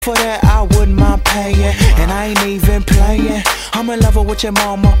For that I wouldn't mind paying, and I ain't even playing. I'm in love with what your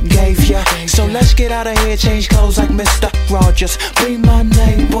mama gave ya. So let's get out of here, change clothes like Mr. Rogers. Be my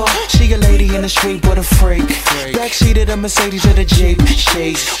neighbor. She a lady in the street with a freak. Backseat of the Mercedes or the Jeep.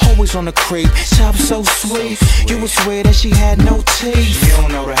 She's always on the creep. Top so sweet. You would swear that she had no teeth. You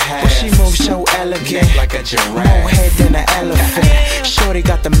don't know the half. But she moves so elegant, like a giraffe. More head than an elephant. Shorty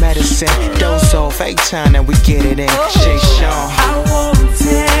got the medicine. Dose off, fake time and we get it in. Shay Sean. I won't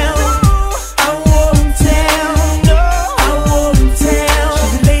tell.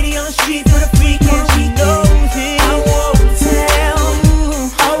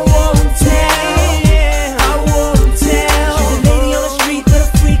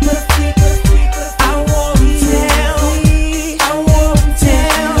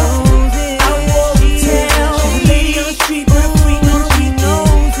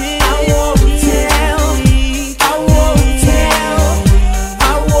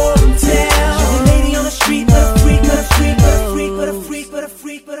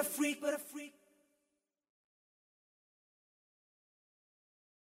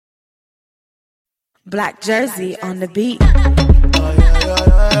 Black Jersey on the beat. Oh,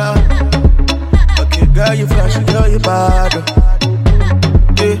 yeah. Okay, girl, you flash, girl, you bad.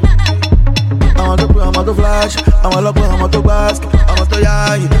 Yeah. I'm a to flash, I'm a to basket, I'm a to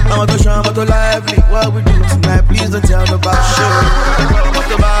yai, I'm a to shine, I'm a to lively. What we do tonight, please don't tell nobody. I'm a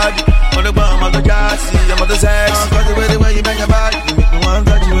to body, I'm a to gassy, I'm a to sex. Cause the way you bang your body, you make me want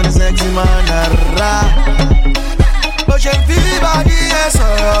to touch you in a sexy manner. Ocean fever, yes,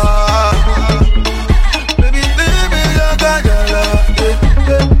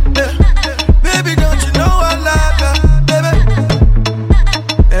 baby, don't you know I love you, baby?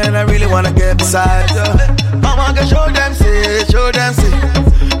 And I really wanna get beside you. I wanna show them, say.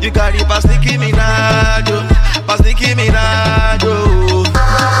 You carry past Nicki Minaj, past Nicki Minaj. I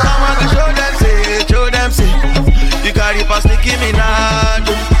wanna show them, say. You carry past Nicki Minaj,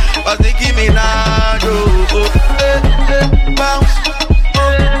 past Nicki Minaj. Bounce,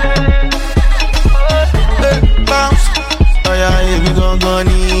 bounce. Oh yeah, if you gon'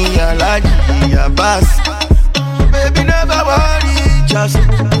 need a lodgy, a bass. Baby, never worry, just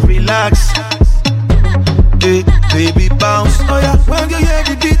relax. Hey, baby, bounce. Oh yeah, when you hear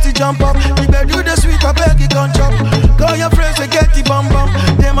the beat, you jump up. You better do the sweet, I beg you, can't jump. Call your friends and get the bum bum.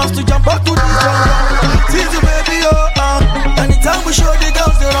 They must to jump up to this jump. See the baby, anytime we show the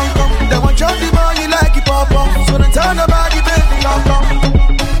girls, they don't come. They want jump the money like it pop up. So they turn the body, baby, lock up.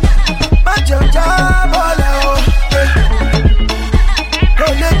 My jump,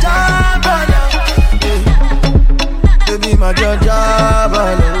 baby, my job,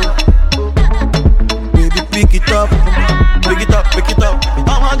 baby, pick it up. I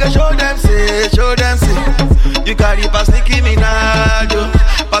wanna show them, say. You carry past Nicki Minaj,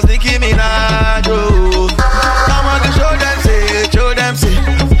 past Nicki Minaj. I wanna show them, say.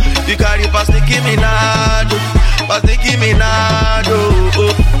 You carry past Nicki Minaj, past Nicki Minaj.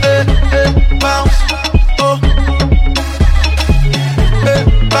 Bounce,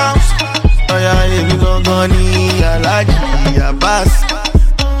 bounce. Oh yeah, if you gon' need a lodgy, a bass.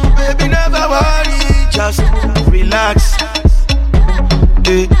 Baby, never worry, just relax.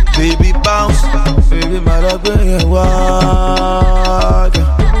 Hey, baby, bounce. Baby, my dog, when you walk,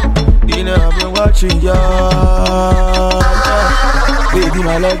 you know I've been watching ya. Baby,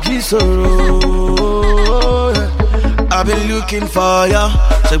 my love is so raw. I've been looking for ya.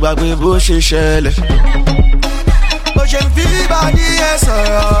 So back with bush shell. Ocean fever, yes,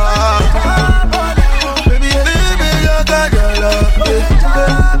 baby, you got your love.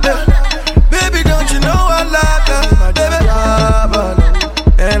 Baby, don't you know I love you, baby?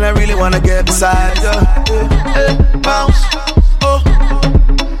 And I really wanna get beside you. Bounce,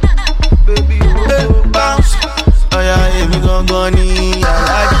 baby, bounce. Oh yeah, if you gon' need a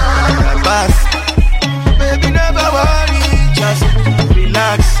bass. Baby, never worry, just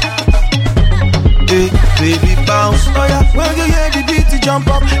relax. Hey, baby, bounce. Oh yeah, when you hear the beat, you jump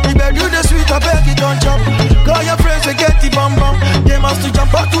up. You better do the sweet, I beg you, don't jump. Call your friends and get the bum bum. They must to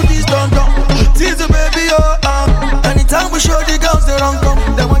jump up to this dum. Tease the baby, anytime we show the girls, they run come.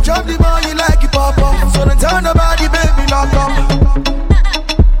 They want jump the money like it pop up. So they turn the body, baby, lock up.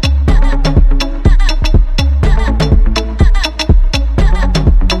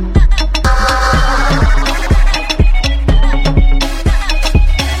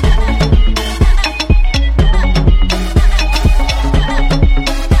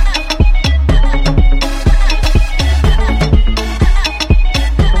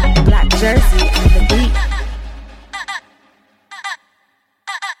 Jersey on the beat.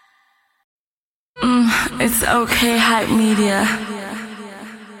 It's okay, hype media.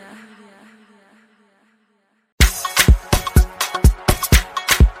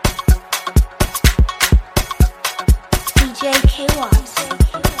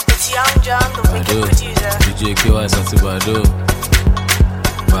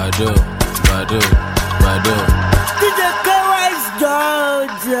 DJ K-Wise,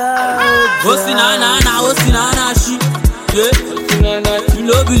 Osinana, she. Yeah. You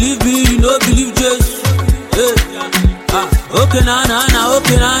no believe me, you no believe Jesus. Yeah. Okay, na,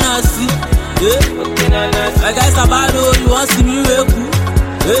 see. Yeah. I guess about you want to see me real cool.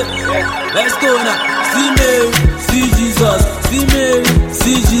 Yeah. Let's go now. See Mary, see Jesus. See Mary,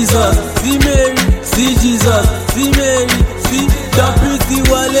 see Jesus. See Mary, see Jesus. See Mary, see the pretty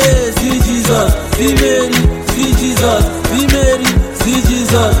Wale. See Jesus. See Mary, see Jesus. See Mary, see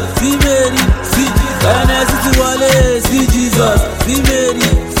Jesus. See Mary, see NSC Wale. See Jesus. See Mary,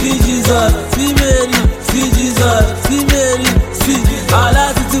 see Jesus. See Mary, see Jesus. See Mary, see Allah.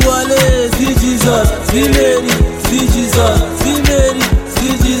 See Wale. See Jesus. See Mary, see Jesus. See Mary,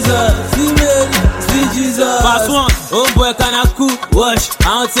 see Jesus. See Mary, see Jesus. Pass one. Homeboy kanaku wash.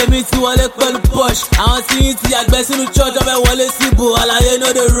 Àwọn tèmi ti wọlé pẹ̀lú push. Àwọn tí yín ti àgbẹ̀ sínú church ọbẹ̀ wọlé síbò. Àlàyé no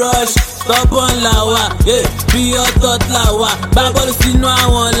dey rush. Stubborn làwà, bí ọ̀tọ̀t làwà. Gbá bọ́ọ̀lù sínú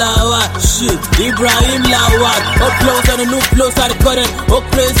àwọn làwà. Shit, Ibrahim làwà. Ó flows on the new flows are recorded. Ó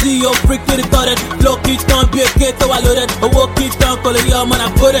crazy, ó freak to the thought. Flow kì í tán bí èké tó wà loaded. Owó kì í tán kò lè yọ ọmọ náà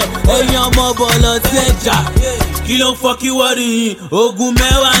kódẹ̀. Ẹ̀yin ọmọ bọ̀ọ̀lọ̀ sí ẹja. Kí ló ń fọ́ kí wọ́ọ̀rì yìí? Ogun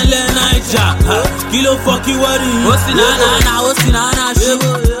mẹ́wàá ń lẹ́ Naija. Kí ló ń fọ́ kí wọ́ọ̀rì yìí? Osinana, she.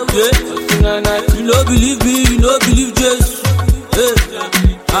 Yeah. You no believe me, you no believe Jesus.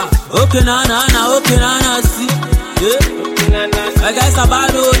 Yeah. Okay, na, see. Yeah. I guess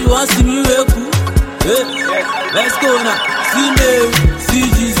about you want to see me real cool. Yeah. Let's go now. See Mary, see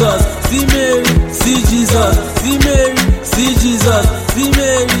Jesus. See Mary, see Jesus. See Mary, see Jesus. See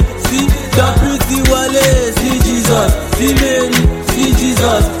Mary, see the pretty Wale. See Jesus. See Mary, see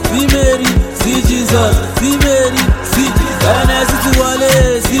Jesus. See Mary, see Jesus. See Mary, see NSC Wale.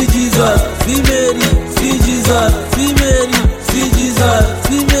 See Jesus. See Mary, see Jesus. See Mary, see Jesus.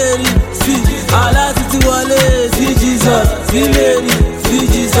 See Mary, see Allah. See Wale. See Jesus. See Mary, see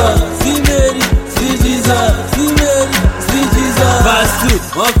Jesus. See Mary, see Jesus. See Mary, see Jesus. Verse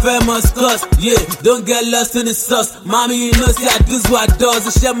 2, one famous cuss. Yeah, don't get lost in the sauce. Mommy, you know, see I do what I does. I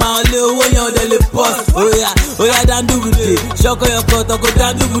share my little way on the lip boss. Oh yeah, down do with it. Shock your cut, go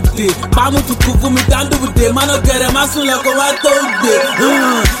down do with it. Mamu to cook for me, down do with it. Man, don't get a masun like a white toad.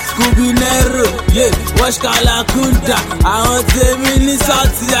 Scooby Nero, yeah, wash Kala Kunta. I want to mini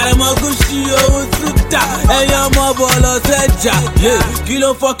salty, I'm a gushi, oh, Tuta. And you're more ball of Teja. Yeah,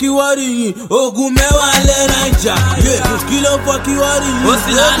 kilo fuck you, what you? Oh, Gumewa, Lenaja. Yeah, kilo fuck you, what you?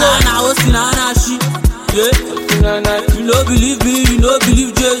 Osinana, she. Yeah, you no believe me, you no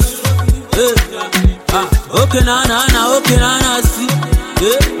believe Jesus. Yeah. Okay, na, see.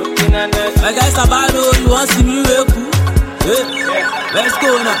 Yeah. I guess about you want to see me real cool. Yeah. Let's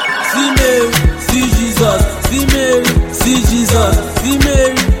go now. See Mary, see Jesus. See Mary, see Jesus. See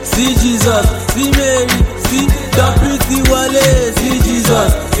Mary, see Jesus. See Mary, see the pretty Wale. See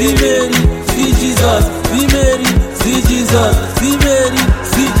Jesus. See Mary, see Jesus. See Mary, see Jesus. See Mary,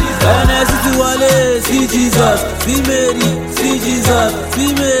 see NSC Wale. See Jesus. See Mary, see Jesus.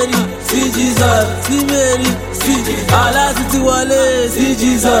 See Mary, see Jesus. See Mary, see Allah. See Wale. See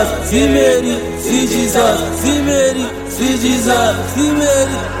Jesus. See Mary, see Jesus. See Mary, see Jesus. See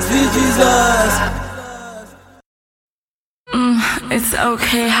Mary, see Jesus. It's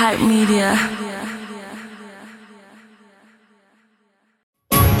okay, hype media.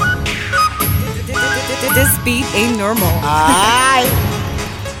 This beat ain't normal. Aye.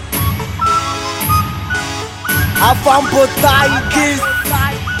 I found Botaikis.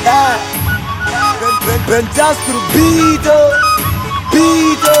 Ben just to beat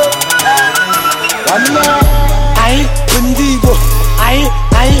Aye, Bundigo. Aye, Bundigo.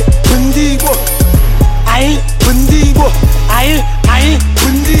 Aye, Bundigo. Aye, Bundigo. Aye,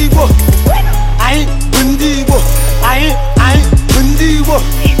 Bundigo. Aye, Bundigo. Aye, Bundigo.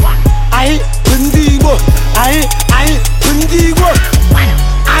 Aye, Bundigo. Aye, Bundigo. Aye, Bundigo.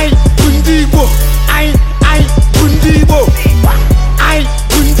 Aye, Bundigo. Aye,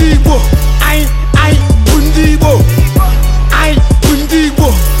 Bundigo. Aye,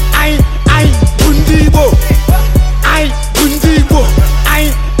 Bundigo. Aye, Bundigo. Aye, Bundigo.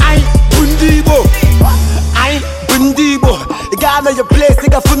 Aye, Bundigo. Aye, Bundigo. You got me your place,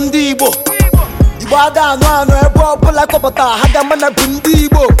 nigga Fundibo. You are down one, no problem like Opata. Hagamana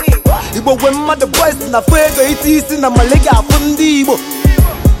Bundibo. You were when mother boys in a fuego, it is in a Malega Fundibo.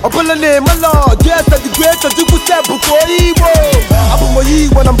 Upon the name, my lord, yes, at the great of Dukuta Bukoibo. I'm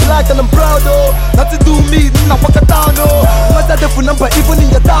when I'm black and I'm proud, oh. Not to do me, not walk a town, oh. What's that for number even in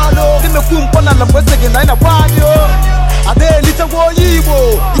your town, oh. In the Kumpana, I'm West again, I know. Adeli chawo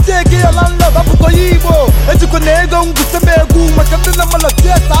yibo Iteke ya landa babu ko yibo Ejuko nego nguse megu Makandina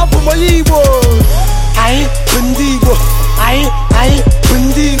malatia sampu mo yibo Ai bundibo Ai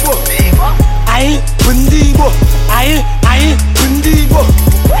bundibo Ai bundibo Ai bundibo Ai bundibo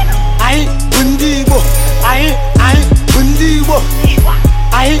Ai bundibo Ai bundibo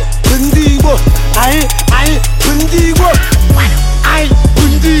Ai bundibo Ai bundibo Ai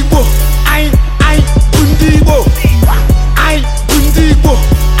bundibo Ai bundibo Ai bundibo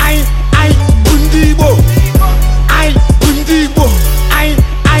Ai bundibo Ai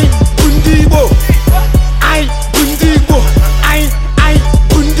bundibo Ai bundibo Ai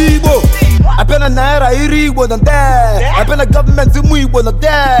bundibo I been a naira iribo na there. I been a government to me when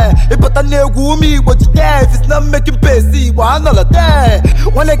there. If but I know who me what you there. If it's not making pay, see why I'm not there.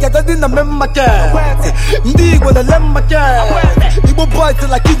 When I get in the member care, indeed when I let my care. You will boy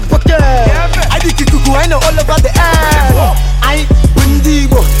till I keep bucket. I think you could go, I know all about the air. I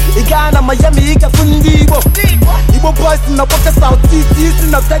bundibo, Igana, Miami, Iga fundibo. Igbo boys in the Waka South, East in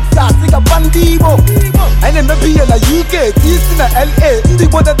the Texas, Iga bandibo. I never be in the UK, East in the LA,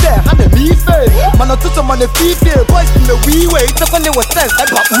 Indigo the there, I'm a beef. Man, I took some on the FIFA, boys in the wee way, it's a funny was sense, I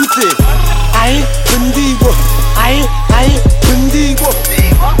bought Uzi. I bundibo, I bundibo,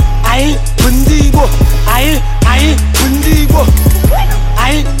 I bundibo, I bundibo, I bundibo,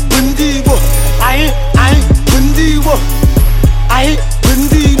 I bundibo, I bundibo, I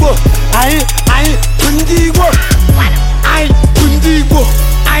bundibo, I bundibo, I bundibo, I bundibo,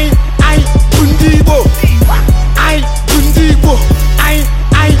 I bundibo,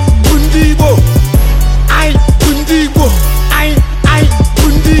 I bundibo, I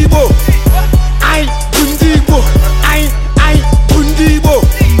bundibo, I bundibo, I bundibo,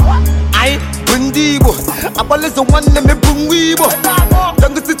 I bundibo. Abales the one that me bundibo.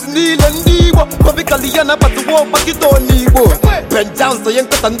 Jungle city nil and dibo. Publicly yana but the war back it on nibo. Bend down so young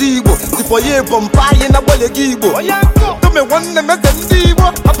katandibo. The foyer bombay in a bolle gibo. Come me one that me zendibo.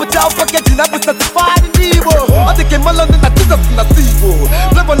 I put out forgetting I was satisfied in dibo. I take a melon in a Jesus in a sibo.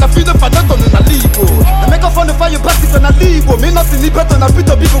 Never na feed for not on a libo. I make a fun of fire back in a libo. Me not in the better than a bit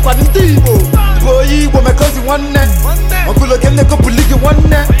of people for the dibo. Boy, what my cousin one net. I could look at the couple league one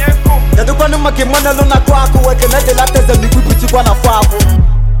net. The one who make money on a quack who can let the lattes and the group which you want to follow.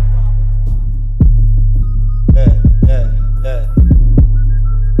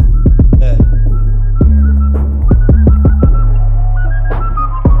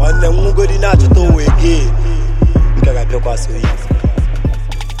 On the Mungo Dina to do again. You can get your pass away.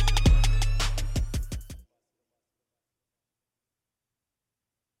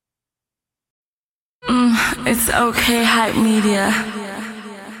 It's okay, hype media.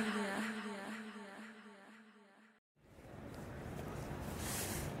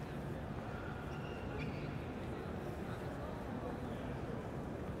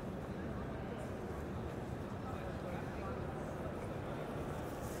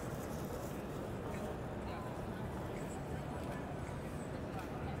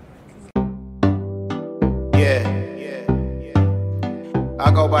 I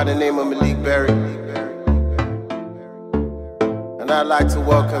go by the name of Malik Berry, and I'd like to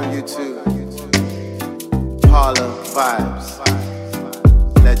welcome you to Harlem Vibes,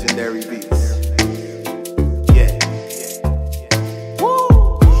 Legendary Beats. Yeah.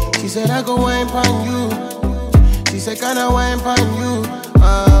 Woo! She said I go wine pon you. She said can I wine pon you?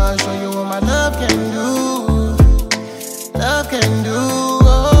 Show you what my love can do. Love can do.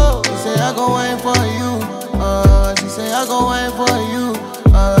 Oh. She said I go wine for you. She said I go wine for you.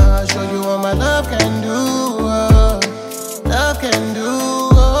 Show you what my love can do. Love can do.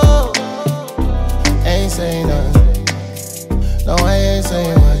 Ain't saying nothing. No, I ain't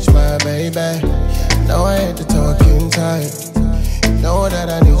saying much, my baby. No, I ain't the talking type. You know that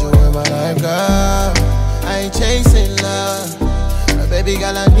I need you in my life, girl. I ain't chasing love, but baby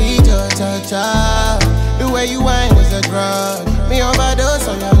girl, I need your touch. The way you whine is a drug. Me overdose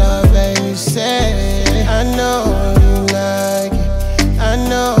on your love, and you say I know you like it. I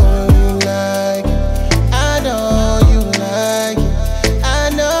know you like it. I know you like it. I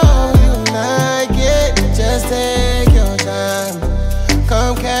know you like it. Just take your time.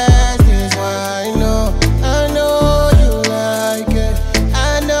 Come catch this wine. I know you like it.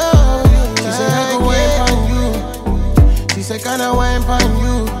 I know you like it. She said I go wine pon you. She said can I wine pon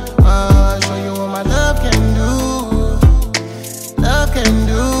you? Show you what my love can do. Love can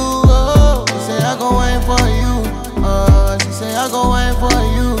do. She said I go wine for you.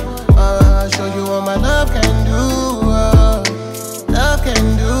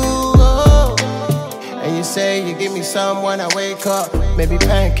 say you give me some when I wake up. Maybe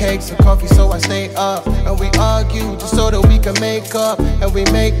pancakes or coffee so I stay up. And we argue just so that we can make up. And we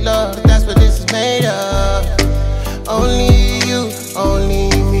make love, but that's what this is made of. Only you, only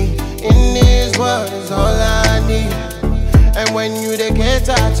me. In this world is all I need. And when you they get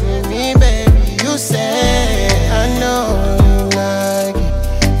out to me, baby, you say I know you like it.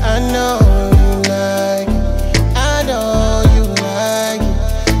 I know you like it. I know you like it.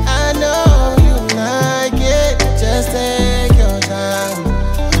 I know you like it. Just take your time.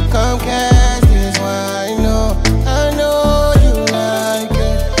 Come catch this wine. I know you like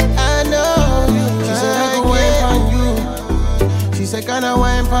it. I know you like it. She said, can I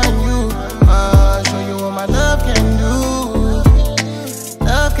wine on you? Show you what my love can do.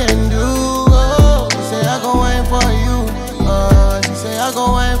 Love can do. Oh, she say I go wine for you. She say I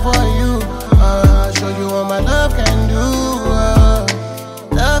go wine for you. Show you what my love can do.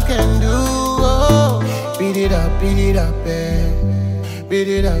 Love can do. Oh, beat it up, babe. Beat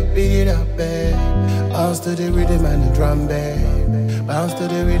it up, babe. Bounce to the rhythm and the drum, babe. Bounce to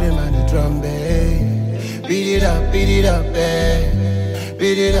the rhythm and the drum, babe. Beat it up, babe.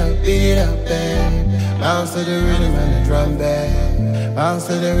 Beat it up, babe. Bounce to the rhythm and the drum, babe. Bounce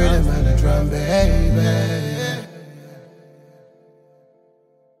to the rhythm and the drum, baby.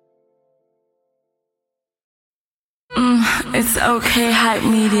 It's okay, hype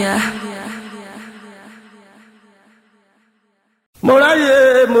media.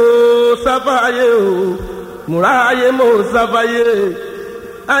 Muraye mo safaye o, muraye mo safaye.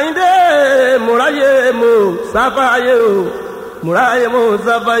 Ainde muraye mo safaye o, muraye mo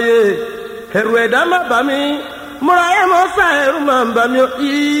safaye. Herweda mabami, muraye mo saheru mambami o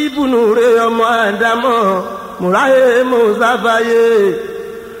ibunure omo andamo. Muraye mo safaye,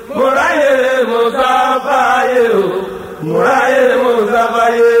 muraye mo safaye o. Muraye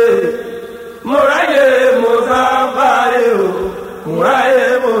Mozabaye, Muraye Mozabaye, Muraye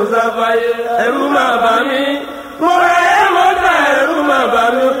Mozabaye, Eruma Bami, Muraye Moza, Eruma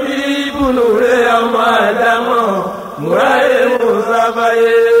Bami, Ibunure Amadamo, Muraye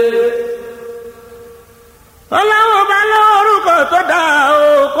Mozabaye. Ọlọ́wọ́ bá lórúkọ tó dá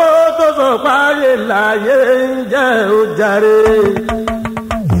oko tó sọ páyé láyé ń jẹ́ ó jàre.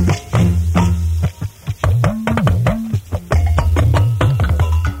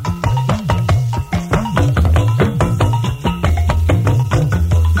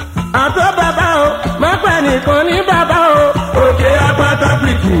 Àtọ́ bàbá o, má pẹ́ nìkan ní bàbá o, òkè apáta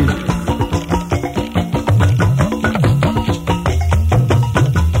pìtì.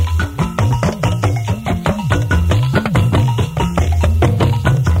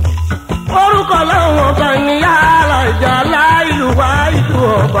 Orúkọ láwọn ọba ní yàrá ìjà láìlú wá ìlú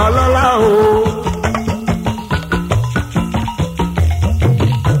ọba lọ́lá o.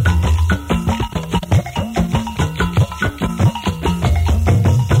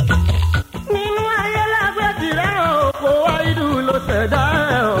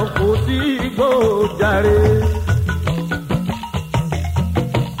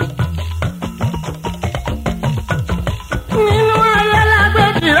 Nínú ayé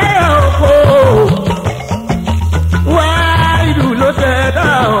lágbèjìrẹ́ òkò wá ìlú ló ṣẹ̀dá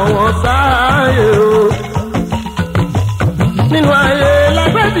ọ̀wọ̀n sáyé o. Nínú ayé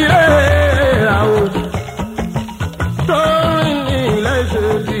lágbèjìrẹ́ àwọn tó ń ní ilé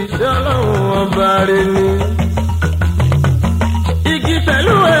ìṣèjì iṣẹ́ ọlọ́run ọba rẹ̀ ni. Igi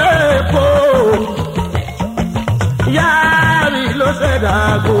pẹ̀lú èèpo yáàrí ló ṣẹ̀dá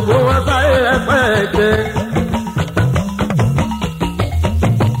gbogbo wọn sáyé ẹ̀fẹ́ jẹ.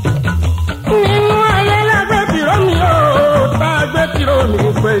 Nínú ayé lágbẹ́ tìró mi ó tá gbé tìró mi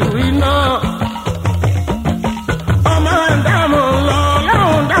pẹ̀lú iná. Ọmọ ẹ̀dámọ̀ lọ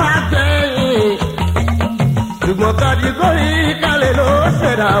láwọn dá tẹ̀yìn. Ṣùgbọ́n kàdígórì kalẹ̀ ló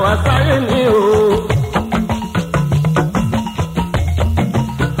ṣẹ̀dá wá sáyé mi o.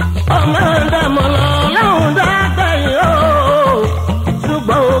 Ọmọ ẹ̀dámọ̀ lọ láwọn dá tẹ̀yìn o.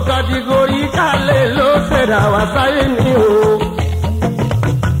 Ṣùgbọ́n kàdígórì kalẹ̀ ló ṣẹ̀dá wá sáyé mi o.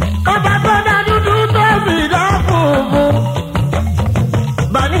 Ọba tó dá dúdú tó sì dá funfun.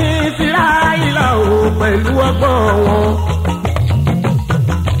 Bani Ísírẹ́lì o pẹ̀lú ọgbọ́n wọn.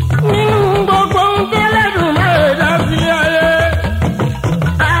 Nínú gbogbo ń tẹ́lẹ̀dùn mẹ́rin dá sí ayé.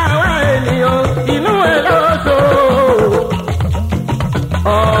 Àwa ènìyàn inú ẹ̀ lóṣù.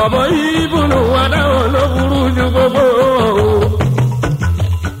 Ọmọ ìbùnú wa dáhùn ló burú ju gbogbo.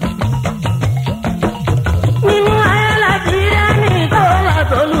 Nínú ayé láti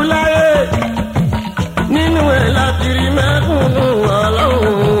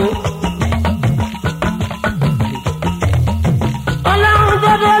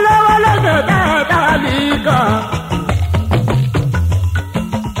tálíkà.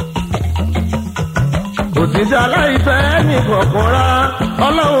 òṣìṣẹ́ aláìfẹ́ ní kọ̀ọ̀kan rá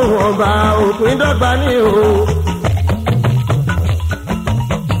ọlọ́run ọba òpin dọ́gba ní o.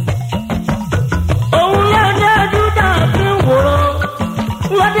 òun lọ́jọ́ ojú tá a fi ń wòran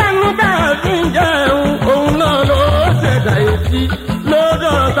lọ́jọ́ inú tá a fi ń jẹun òun náà ló ṣẹ̀dá etí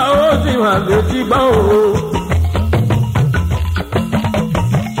lọ́dọ̀ tá ó sì wà létí gbọ́ o.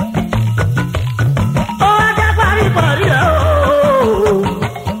 ó wá dá paríparí ẹ̀ o.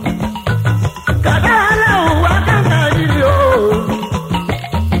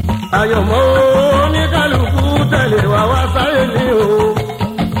 àyọ̀mọ́ oníkálukú tẹ̀lé wa wá sáyé ni o.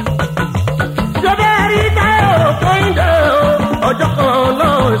 jọba rí táyọ̀ kọ́ńdé o ọjọ́ kan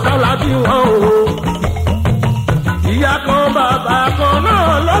náà ṣálábí wọn o. ìyá kan bàbá kan náà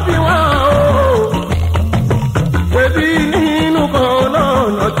ló bí wọn o. bébí nínú kan náà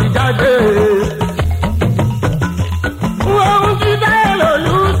lọ ti jáde. wọ́n ti táyọ̀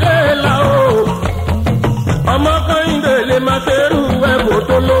lòlú ṣe là o. ọmọ kọ́ńdé lè má ṣerú ẹ̀bùn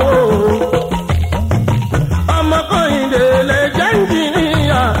tó lówó.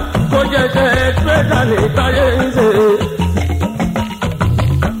 ní táyé ń ṣe.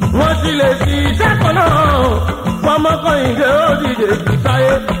 wọ́n ti lè fi iṣẹ́ kan náà fọmọ Kọ́hìndé ó dìde ju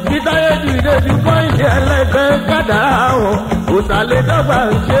táyé bí táyé dìde ju Kọ́hìndé ẹlẹ́gbẹ́ kádàrá wọn. òsàlẹ̀ dọ́gba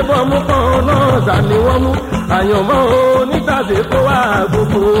ń ṣe bọ́mú kan náà sàní wọ́n mú àyànmọ́ onítàṣe kó wá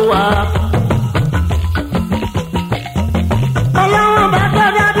gbogbo wa. ọlọ́run bá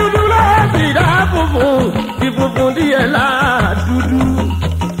tọ́jà dúdú lọ́wọ́ sí dá funfun tí funfun díẹ̀ láàdúdú.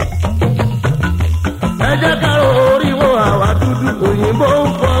 ẹ jẹ́ ká oríwó àwa dúdú òyìnbó ń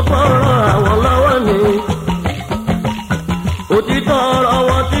fọgbọ́n ràn àwọn lọ́wọ́ ni. òtítọ́ ọ̀rọ̀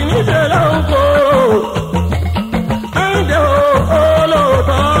wọn ti níṣẹ́ ló ń kóró. ẹ̀ǹdẹ̀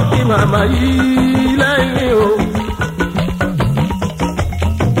olóòótọ́ kí màmá yìí lẹ́yìn o.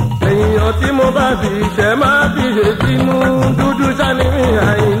 èèyàn tí mo bá fi ṣẹ́ máa fi ṣe sínú dúdú sani mi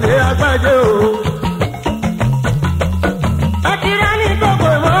Àyìndé Àgbájé o. àtìrẹ́ ní gbogbo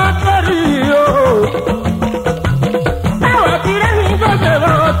ìmọ̀ sórí o. táwọn àtìrẹ́ ní gbogbo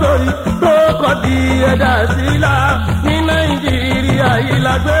ìmọ̀ sórí tó kọ́ di ẹ̀dá sílá ní Nàìjíríà yìí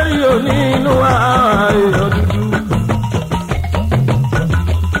lágbérí o nínú èèyàn dúdú.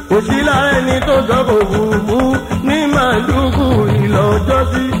 kò sí lára ẹni tó jọ́kọ̀ òwúrú ní màdúgù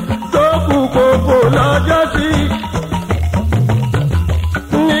ìlọ́jọ́sí tó kú kókó lọ́jọ́sí.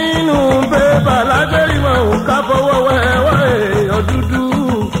 nínú bébà lágbérí wọn ò ká fọwọ́ wẹ́wẹ́ èèyàn dúdú.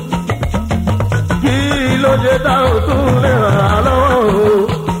 kí ló dé tá ò tún lè ràn án lọ́wọ́ o.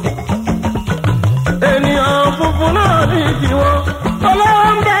 ènìyàn funfun náà ní tiwọn. olówó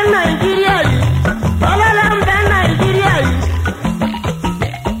ń bẹ Nàìjíríà yìí. ọlọ́lá ń bẹ Nàìjíríà yìí.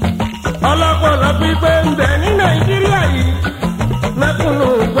 ọlọ́pọlọ pípé ń bẹ ní Nàìjíríà yìí. mẹ́kúnnù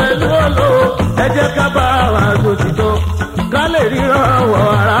pẹ̀lú olówó ẹ jẹ́ ká bá wa gòtítọ́ ká lè ríran wọ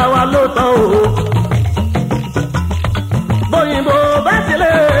ara wa lóòótọ́ o. bóyìnbó bá ti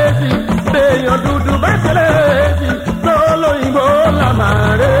lè sí béèyàn dúdú bá ti lè sí tó lóyìnbó là máa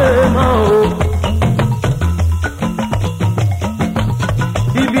rè mọ́ o.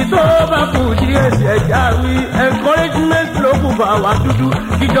 ibi tó bá kù díẹ̀ sí ẹ̀já wí encouragement ló kù bá wa dúdú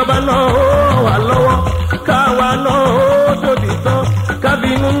kíjọba náà ó wà lọ́wọ́ káwa náà ó tóbi tán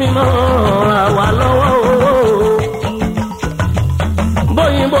kábínú mímọ́ àwa lọ́wọ́ o.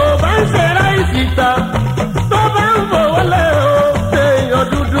 bóyìnbó bá ń ṣe ráìsì ta tó bá ń fowó lé o èèyàn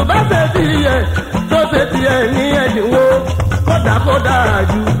dúdú bá ṣe tiẹ̀ tó ṣe tiẹ̀ ní ẹ̀dínwó kódàkódà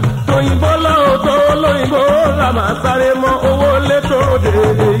jù tóyìnbó lọ́wọ́ tó lóyìnbó là máa sáré mọ́ owó létò dèrè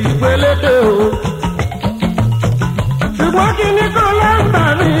ìgbélékè o. ṣùgbọ́n kí ni kó ló ń bà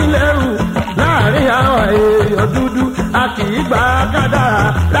mí lẹ́rù láàrin àwọn èèyàn dúdú a kì í gba kádàrá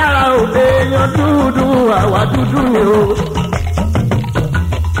lára òde èèyàn dúdú àwa dúdú ni o.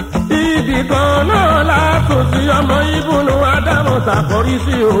 ibì kan náà látún sí ọmọ ìbùnú Ádámù ṣàkórí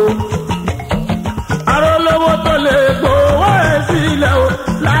sí o. arólówó tó lè gbowó ẹ̀ sílẹ̀ o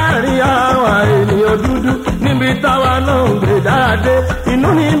láàrin àwọn ènìyàn dúdú níbi táwa náà ń gbé dáadé inú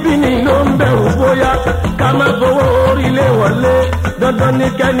níbí ni ló ń bẹ̀rù bóyá ká má gbowó orílẹ̀ wọlé dandan ní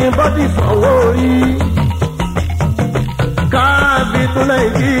kẹ́ni bọ́dì sanwó orí. káàbí tún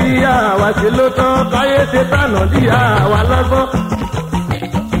Nàìjíríà wá sí ló tán káyé ṣe tànà dí àwa lọ́gbọ́n.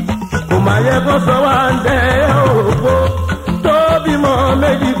 kò má yẹ kó sọ wá ń dẹ́ òpó tó bímọ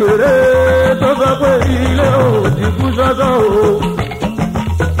méjì péré tó sọ pé ilé òdì kú sọ́sọ́ o.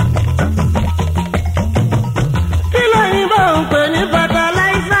 kí lóyìn bá ń pè ní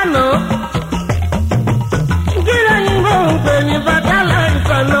fataláísà náà? kí lóyìn bá ń pè ní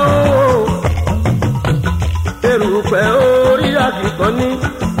fataláísà náà? yẹ̀pẹ̀ orí àkìtàn ní.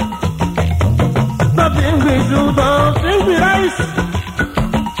 tó fi ń gbìn iṣu tán fi ń gbìn ráìsì.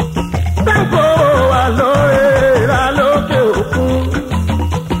 táǹkò wà lóore ra lókè òkun.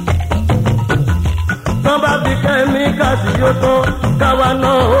 tán bá fi kẹ́míkà sí yóò tán káwa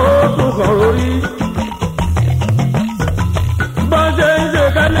náà ó tún kàn lórí. bọ́ńṣẹ́ ń ṣe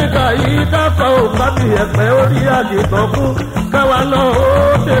kẹ́míkà yìí káfọ́ òkàbí ẹ̀pẹ́ orí àdìtàn fún káwa náà ó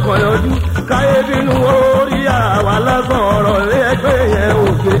ṣe kọ̀yọ́jú káyé bínú orí àwa lásán ọ̀rọ̀ ilé ẹgbẹ́ yẹn ò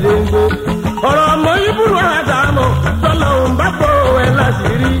gbèdéńgbé. ọ̀rọ̀ ọmọ ìbúrú àdàmọ̀ tọ́lọ́hún bá pọ̀ ẹ̀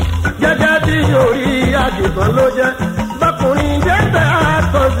láṣìírí gẹ́gẹ́ bí orí àdìtàn ló jẹ́ bákùnrin dẹ́gbẹ́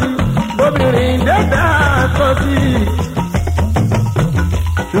àtọ́ sí obìnrin dẹ́gbẹ́ àtọ́ sí.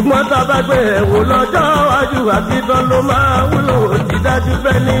 ṣùgbọ́n tá a bá gbé ẹ̀wò lọ́jọ́ iwájú àtijọ́ ló máa wúlò ti dájú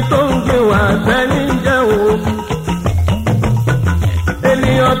fẹ́ni tó ń gbìn wá fẹ́ni jẹun.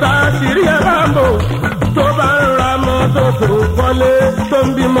 ènìyàn tá a sì rí ẹ bá ń bò tó bá ń ra mọ́tò tó kọ́lé tó ń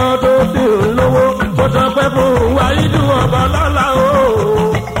bímọ tó sì ń lówó kò sọ pé fún wáyídù ọ̀bọ lọ́la o.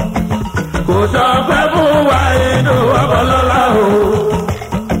 kò sọ pé fún wáyídù ọ̀bọ lọ́la o.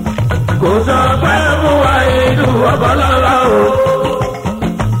 kò sọ pé fún wáyídù ọ̀bọ lọ́la o.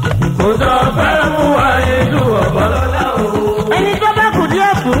 kò sọ pé fún wáyídù ọ̀bọ lọ́la o. ẹni tó bá kù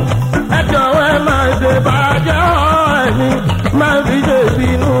díẹ̀ fún ẹ jọ̀wọ́ ẹ máa ṣe bàjẹ́ ẹni máa fi ṣe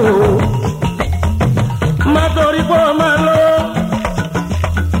ìbínú o. má torí pé ó máa lọ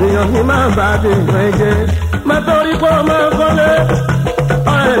èèyàn mi máa bá a dé ìwé jẹ. má torí pé ó máa kọ́lé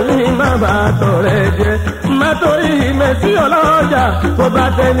ọ̀rẹ́ mi máa bá a tọ̀rẹ́ jẹ. má torí ìmẹ̀sí ọlọ́jà kó bá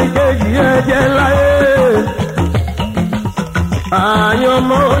tẹni kejì ẹ jẹ láyé. àyàn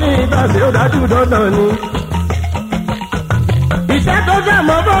ọmọ onígbàgbé ó dájú dandan ni. iṣẹ́ tó jẹ́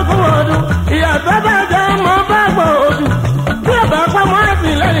mọ́ fọ́kùn ọdún ìyá tó bá jẹ́ mọ́ bá gbọ́ ọdún bí ọba pamọ́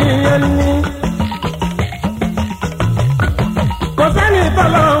ẹ̀sìn lẹ́yìn yẹn ni. kò sẹ́ni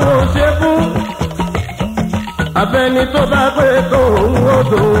tọ́lọ́hún ò ṣe fún abẹ́ni tó bá pé tóun ó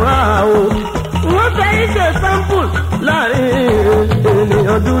dùn rà o. wọ́n fẹ́ ṣe sample láàrin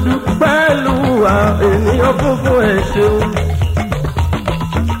ènìyàn dúdú pẹ̀lú ènìyàn funfun ẹ̀ ṣeun.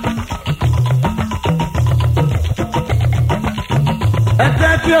 ẹ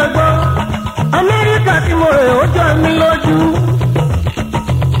jẹ́ kí ẹ gbọ́ amẹ́ríkà tí mo rè ó jọ mí lójú.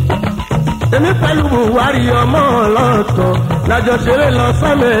 èmi pẹ̀lú buhari ọmọ ọlọ́tọ̀ lájọ ṣeré lọ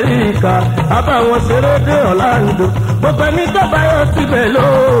sọ́mẹ́ríkà àbáwọn ṣeré dé ọ̀làǹdó gbogbo ẹni tó bá yọ síbẹ̀ ló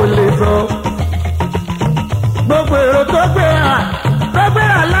lè sọ. gbogbo èrò tó gbé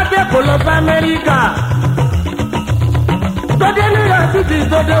aládé kò lọ sí amẹ́ríkà. tó dé new york city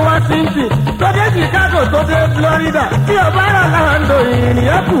tó dé washington tó dé chicago tó dé florida tí ọba rà láǹdó ìrìn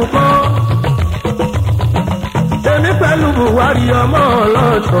ẹ̀kú kan. èmi pẹ̀lú buhari ọmọ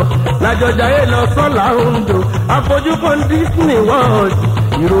ọlọ́tọ̀ lájọjà yé lọ sọ́là ondo àfojúkọ́ disney world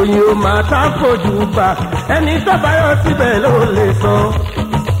ìròyìn ò máa tá fojú bá ẹni tọ́bayọ̀ síbẹ̀ ló lè sọ.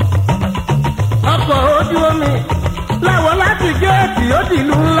 ọkọ̀ ojú omi láwọn láti géètì ó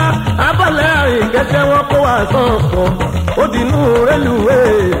dìlú ńlá abọ́lẹ̀ àrìnkẹ́sẹ́ wọn kó wá sọ̀kọ̀ ó dìnú rélùwéè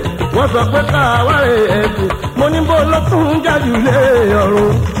wọ́n sọ pé káwárè ẹ̀sìn mo ní bó ló tún jáde lé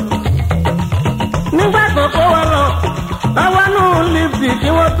ọ̀run. nígbà tó kó wa lọ àwa nù lífì kí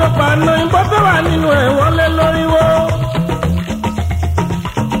wọ́n tó pa ná ìbọn tó wà nínú ẹ̀ wọ́n lé lórí wó.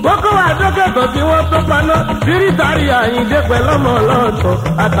 wọ́n kó wa dókètò tí wọ́n tó pa ná bíríìtàrí àyíndé pẹ̀lọ́mọ ọlọ́ọ̀tọ̀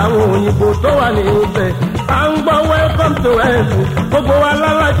àtàwọn òyìnbó tó wà ní ibẹ̀. à ń gbọ́ welcome to heaven gbogbo wa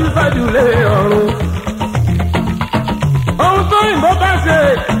lálájú sájú lé ọ̀run. ohun tó yìnbó bá ṣe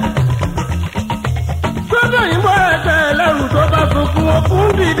sọ́dọ̀ yìnbó ẹ̀sẹ̀ ẹlẹ́rù tó bá sunkún okùn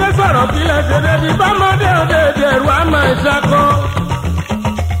dìde sọ̀rọ̀ kílẹ̀ ṣe débi bámọ́dé òde ìdẹ̀rù àmọ́ ìṣàkọ́.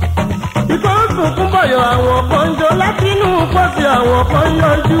 ìkọ́ ń sunkún bọ̀yọ̀ àwọn kan ń jó láti inú pọ́sì àwọn kan ń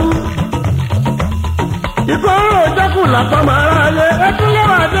yọjú. ìkọ́ ń rò jẹ́kù lápá máa ráyé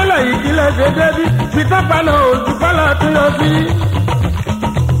ẹtúlẹ́wà délẹ̀ yìí kílẹ̀ ṣe débi fìtápàlà òdùpálà tún yọ sí.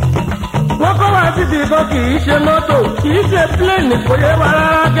 wọ́n kọ́ wá síbi kan kì í ṣe mọ́tò kì í ṣe pléènì kò yé wa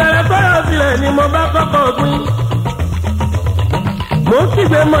rárá gẹ́rẹ́ tọ́yọ̀ sílẹ̀ ni mo bá kọ́kọ́ gbin. mo ń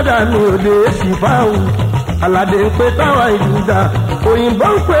kígbe mọ́dà mi ò lè ṣì fáwù aládé ń pe táwa ìlú dá òyìnbó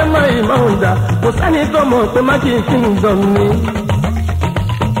ń pe mọ́ ìmọ̀ ń dá kò sẹ́ni tó mọ̀ pé má kì í kí n dán mi.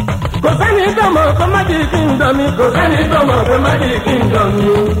 kò sẹ́ni tó mọ̀ pé má kì í kí n dán mi kò sẹ́ni tó mọ̀ pé má kì í kí n dán mi.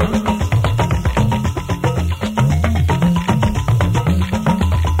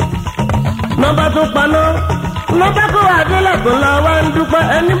 nọ́mbà tó paná nọ́mbà kó wà délẹ̀ tó la wá ń dúpẹ́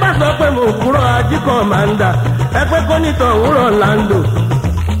ẹni bá sọ pé mo kúrò ajíkọ̀ máa ń dà ẹgbẹ́ kó nítọ̀ òwúrọ̀ lando.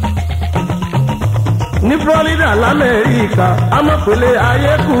 ní florida lamẹ́ríkà amọ̀pẹ̀lẹ̀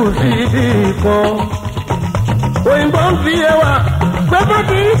ayé kù sí ibi kan. òyìnbó ń fi yé wa pé bó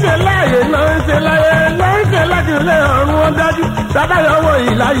ti ń ṣe láàyè náà ń ṣe láyé náà ń ṣe láti ilé ọ̀run wọn dájú tábàyọ̀wọ̀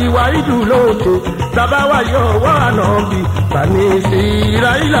ìlà ìwà ìdù lóòótọ́ tábàwáyọ̀ wọ́ àná bí tani sí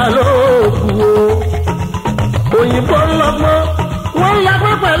ìlà ìlà lóòkù o. òyìnbó ń lọ́gbọ́n wọ́n ń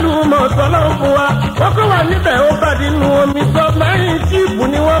lagbọ́n pẹ̀lú mọ̀tọ́ náà fún wa wọ́n kọ́ wa níbẹ̀ ó bá dínú omi sọ mẹ́rin chíìpù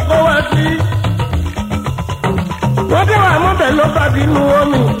ni wọ́n kọ́ wa sí. wọ́n dé wà mọ́bẹ̀ ló bá dínú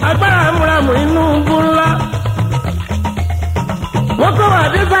omi agbára amúramù inú bú ńlá. wọ́n kọ́ wa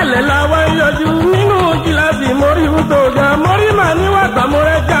désàlẹ̀ làwa ń yọjú nínú kíláàsì mórí tó ga mórí mà níwà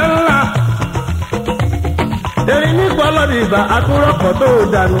tàmúrẹ́jà ńlá. erin ní gbọ́lọ́dì ìbà àtúrọ̀kọ̀ tó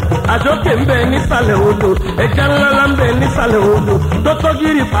dànù àjókè ń bẹ nísàlẹ̀ odò ẹja ńláńlá ń bẹ nísàlẹ̀ odò tó tó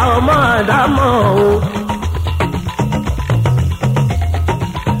gírì pa ọmọ àdámọ́ o.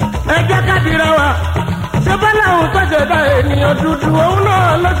 ẹ jẹ́ ká dira wa ṣé bọ́lá òun tó ṣẹ̀dá ènìyàn dúdú òun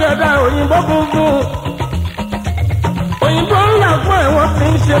náà ló ṣẹ̀dá òyìnbó funfun. òyìnbó ńlá fún ẹ̀ wọ́n fi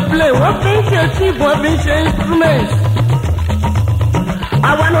ń ṣe play wọ́n fi ń ṣe chief wọ́n fi ń ṣe instrument.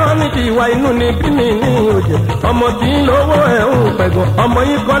 àwa náà ní ti ìwà inú ni bí mi ní òjò ọmọ tí ń lówó ẹ̀ ń pẹ̀gàn ọmọ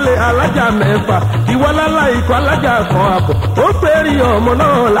yìí kọ́lé alájà mẹ́fà ìwọ lálá ikọ̀ alájà kan àbọ̀ ó pèrè ọmọ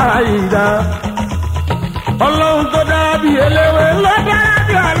náà láàyè dá. ọlọ́run tó dára bí eléwé ló dára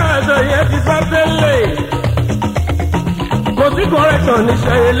bí aláṣọ yẹn ti sá tẹ́lẹ̀. kò sí kọ́rẹ́tọ̀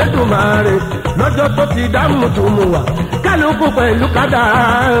níṣẹ́ Elédùmarè lọ́jọ́ tó ti dá mùtùmù wá kálukú pẹ̀lú kádàrá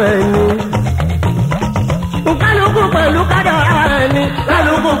ẹni. kálukú pẹ̀lú kádàrá ẹni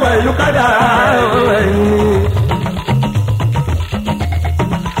kálukú pẹ̀lú kádàrá ẹni.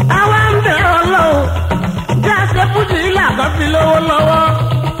 àwa ń bẹ ọlọ́run jẹ́ àṣepújì ilé àkọ́bí lówó lọ́wọ́.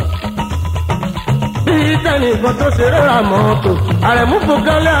 bí tẹnìkan tó ṣe rẹ́ra mọ́tò àrẹ̀mú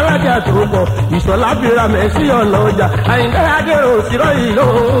fúnkánlé alájà tó pọ̀ ìṣọ̀lá bíra mẹ́sì ọ̀nà ọjà àyíndé adéró òsírọ́ yìí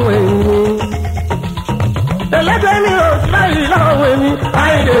lóhùn ẹ̀yìn. ẹlẹ́dẹ̀ ní òsírọ́ yìí lóhùn ẹ̀mí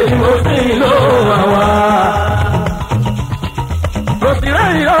àyíndé ni mo sì lóhùn àwa. òsírọ́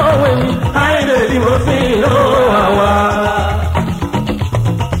yìí lóhùn ẹ̀mí àyíndé ni mo sì lóhùn àwa.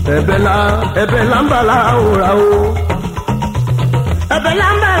 ẹ̀bẹ̀ là ń bà láwùrà o. ẹ̀bẹ̀ là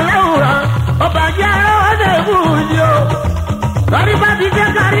ń bà láwùrà ọba jẹ́ ara ọ̀dẹ̀ ìbúrúdì o. lórí bá ti jẹ́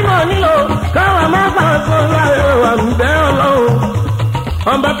kárímọ̀ nílò káwọn máa bá a sọ láyé wà ń bẹ́ ọlọ́run.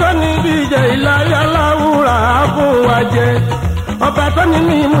 ọba tó ní ìdíje ìláyé aláwùrà á fún wa jẹ. ọba tó ní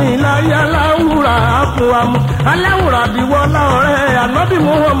mímú ìláyé aláwùrà á fún wa mú. aláwùrà bí wọ́n láọ̀rẹ́ ànábì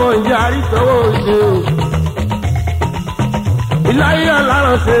mú wọn mọ̀ ìjà àríṣọwọ́ òde o. ìláyé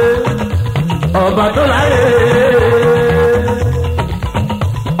alárànṣe ọba tó láyé.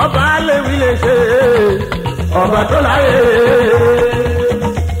 ọba léwi lè ṣe ọba tó láyé.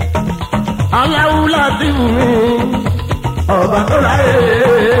 aláwùlá ti wù mí ọba tó láyé.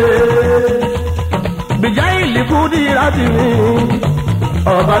 bìjà ìlìkú dìrà ti mí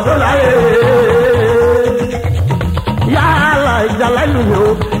ọba tó láyé. yàrá ìjàlá ìlú mi o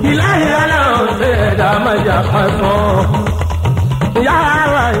ìláyé aláǹsẹ̀ ẹ̀dá máa jà pàṣán.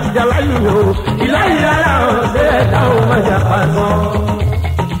 yàrá ìjàlá ìlú mi o ìláyé aláǹsẹ̀ ẹ̀dá máa jà pàṣán.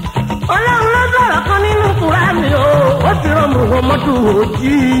 ọlọ́run ló sọ̀rọ̀ kan nínú Kùránì o ó ti rán Muhammadu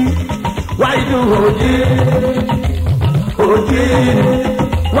òjì wáìdù òjì òjì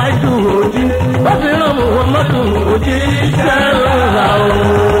wáìdù òjì ó ti rán Muhammadu òjì sẹ́lá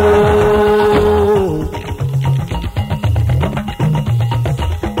o.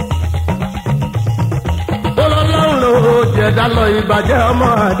 ọlọ́run ló jẹ̀dá lọ ìbàjẹ́ ọmọ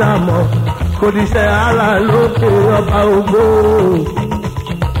Ádámọ̀ kò díṣẹ́ ara lókè ọba ògbó.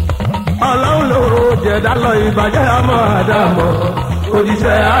 ọlọ́run ló jẹ̀dá lọ ìbàjẹ́ ọmọ Ádámọ̀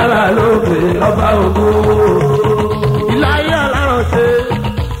òjíṣẹ́ ara lókè ọba ògo. ìláyé alárànṣe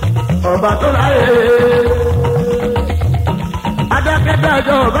ọba tó láyé.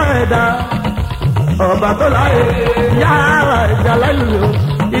 adákẹ́dájọ́ ọba ẹ̀dá ọba tó láyé. yàrá ìjàlá ìlú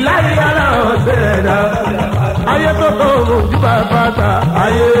ìláyé alárànṣe ẹ̀dá. ayé tó tó mú ojú bàbá ta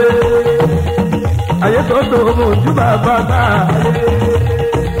ayé. ayé tó tó mú ojú bàbá ta ayé.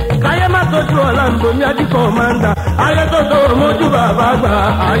 káyé má tójú ọ̀la ń bomi adìkọ̀ máa ń dà ayé tó tó mójú bàbá gbà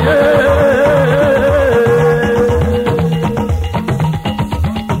ayé.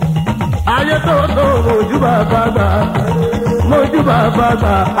 ayé tó tó mójú bàbá gbà mójú bàbá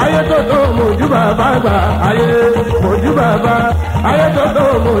gbà ayé tó tó mójú bàbá gbà ayé mójú bàbá ayé tó tó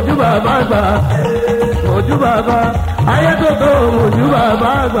mójú bàbá gbà mójú bàbá ayé tó tó mójú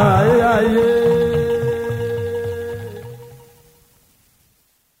bàbá gbà ayé.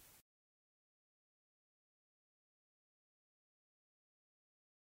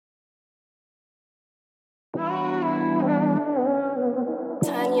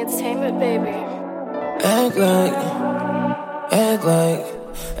 Entertainment, baby. Act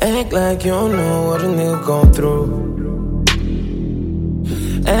like you don't know what a nigga gon' through.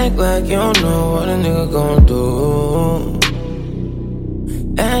 Act like you don't know what a nigga gon' do.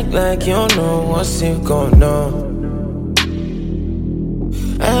 Act like you don't know what's it gon' on.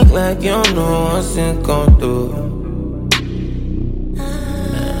 Act like you don't know what's it gon' do.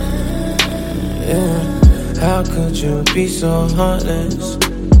 Yeah. How could you be so heartless?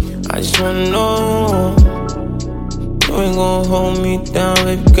 I just wanna know. You ain't gon' hold me down,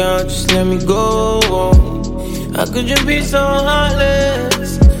 baby girl, just let me go. How could you be so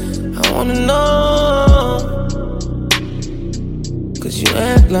heartless? I wanna know. Cause you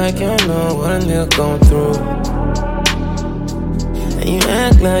act like you don't know what a nigga gon' through. And you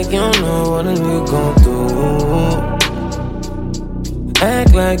act like you don't know what a nigga gon' do.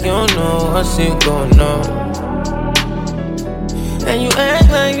 Act like you don't know what's it gon' on. And you act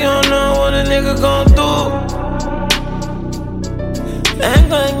like you don't know what a nigga gon' do. Act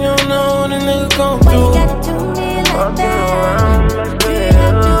like you don't know what a nigga gon' do. Why you gotta do me like that? Do you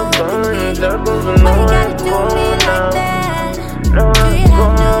have no empathy? Why you gotta do me like that? Do you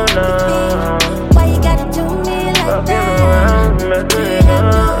have no empathy? Why you gotta do me like that? Do you have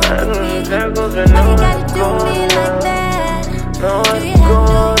no empathy? Why you gotta do me like that? Do you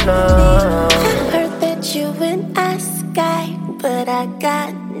have no empathy? I heard that you and I Skype, but I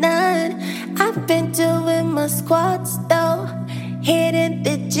got none. I've been doing my squats though, hitting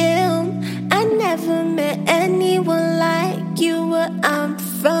the gym. I never met anyone like you where I'm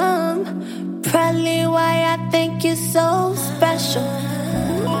from. Probably why I think you're so special.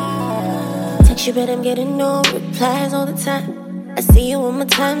 Text you but I'm getting no replies all the time. I see you on my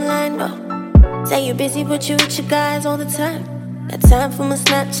timeline, no. Say you're busy but you with your guys all the time. Got time for my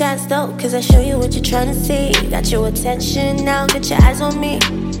Snapchats though, cause I show you what you're trying to see. Got your attention now, get your eyes on me.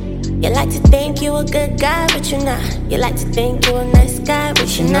 You like to think you a good guy, but you're not. You like to think you a nice guy, but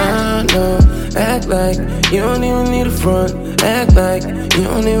you're not. No, act like you don't even need a front. Act like you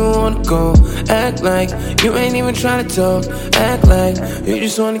don't even wanna go. Act like you ain't even trying to talk. Act like you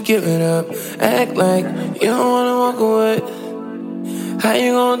just wanna give it up. Act like you don't wanna walk away. How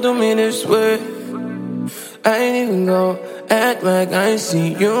you gonna do me this way? I ain't even go. Act like I ain't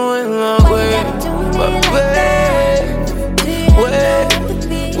seen you in a long way. But wait.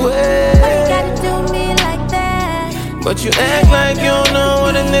 Why you gotta do me like that? But you act like you don't know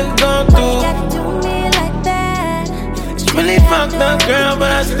what a nigga gon' do. Why you gotta do me like that? It's really fucked up, girl,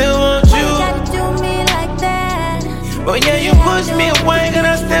 but I still want you. Why you gotta do me like that? But yeah, you push me away, and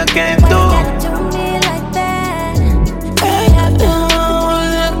I still came through. Why you gotta do me like that? Act like you don't know what a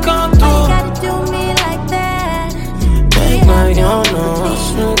nigga gon' do. Why you gotta do me like that? Act like you don't know what's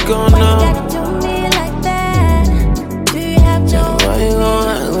really going on. Why you gotta do me like that? Do you have no? Why you gon'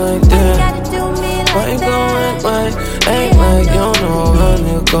 act like that? Why you gon' act like you don't know what a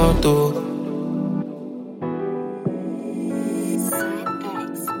nigga gon' do?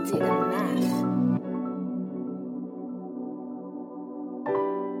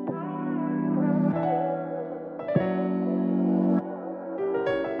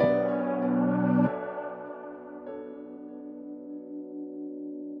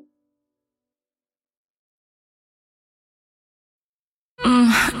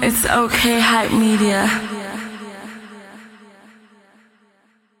 It's okay, hype media.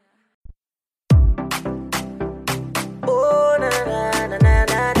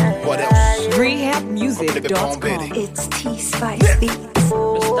 What else? Rehabmusic.com. It's T-Spice Beats.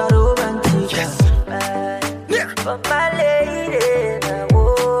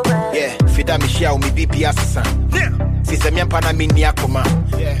 Yeah, Fida Michelle, me BP assassin. Since I'm Yampana Mini Akoma.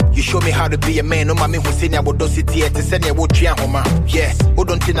 You show me how to be a man. No, mammy who seen I would do city to send you what you home. Yes, who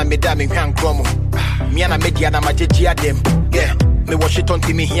don't think I'm a damn young chromo. Miana Mediana Majia them. Yeah, me wash it on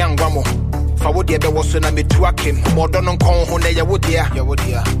Timmy Young Ramo. For what the other was on me to him. More don't know who they would hear.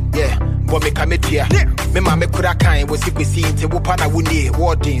 Yeah, but me come here. Me mamma could I kind was if we see into Wupana Windy,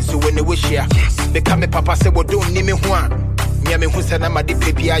 warding. So when they wish here, they come papa said, well, don't need me one. You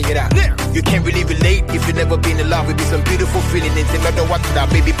can't really relate if you never been in love. It be some beautiful feeling. It's no matter what that,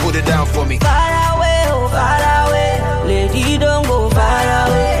 baby, put it down for me. Far away, oh far away. Lady, don't go far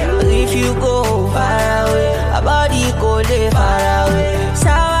away. If you go far away, a body go there far away.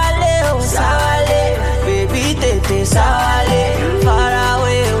 Sawale, oh sawale. Baby, tete sawale. Far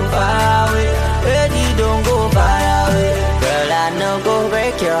away, oh far away. Lady, don't go far away. Girl, I know go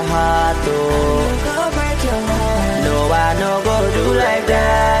break your heart, oh. I no go do like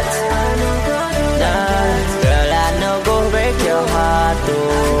that. Girl, I no go break your heart,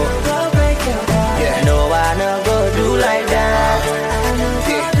 though. No, I no go do like that.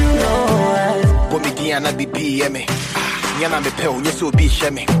 me Diana be me. Yana me pel, yes, will be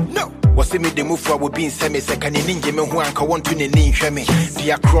shame. No. Was me the move for would be in semi second in ninja me who anka want to nin shame.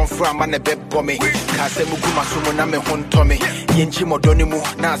 Dia cron from and a bed bombe. Casemuguma sumoname hon tommy. Yenchi modonimu,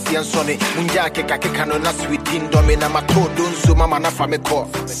 Nasi and Sonny. Munjake kakano na sweet in domina mato dun sumama na famiko.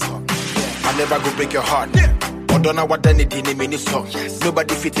 I never go break your heart. Don't know what anything in me so.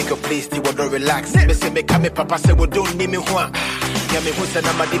 Nobody fit take a place, they would relax. Me say me come papa say we don't need me one. Me who say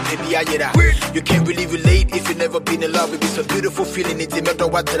nobody baby I you can't really relate if you never been in love. It's a beautiful feeling. It's a matter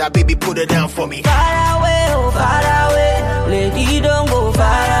what that baby put it down for me. Far away, oh far away. Lady don't go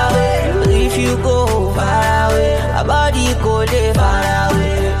far away. If you go far away, a body go there far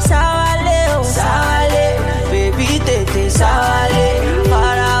away. Sawale, oh sawale. Baby tete sawale.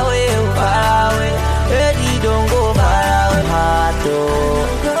 Far away, oh far away. Lady don't go far away. Heart though.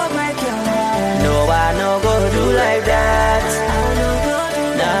 No, I no go do like that.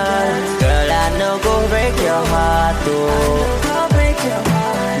 Girl, I no go break your heart, though.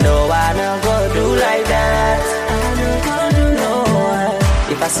 No, I no go do like that. No,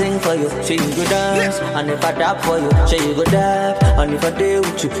 if I sing for you, say you go dance. And if I dap for you, say you go dap. And if I deal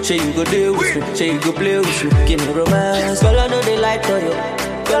with you, say you go deal with me. Say you go play with me, give me romance. Girl, I know they like to you.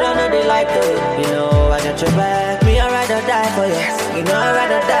 Girl, I know they like to you. You know, I got your back. Me, I'd rather die for you. You know, I'd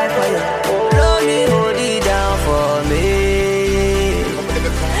rather die for you. Hold it down for me.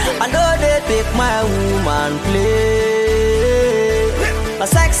 I know they take my woman play. My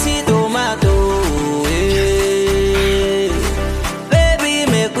sexy tomato, yeah. Baby,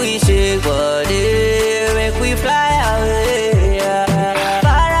 make we shake body, make we fly away, yeah.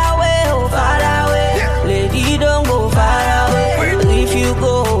 Far away, oh far away. Lady, don't go far away. If you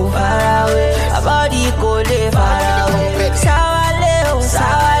go far away, a body go there far away. Sawale, oh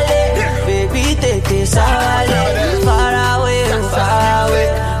sawale. Baby, tete sawale. Far away, oh far away.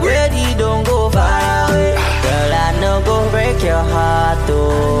 Don't go far away. Girl, I no go break your heart,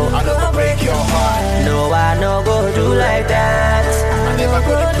 though. I no go break your heart. No, I no go do like that. I never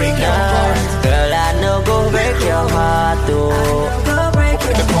go to break your heart. Girl, I no go break your heart, though.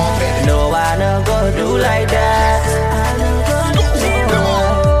 No, I no go do like that.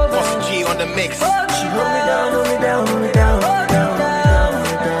 Boss G on the mix. She hold me down, hold me down, hold me down, hold me down, hold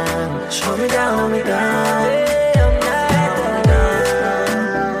me down. She hold me down, hold me down.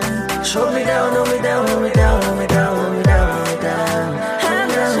 Hold me down, hold me down, hold me down, hold me down, hold me down,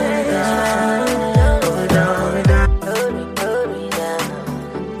 hold me down.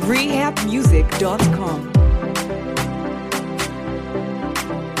 Rehabmusic.com.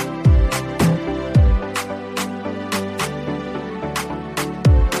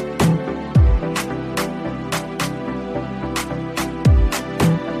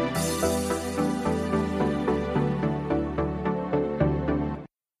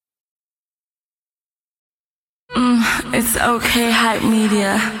 It's okay, hype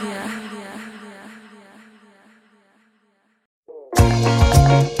media.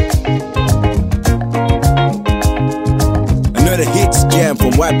 Another hits jam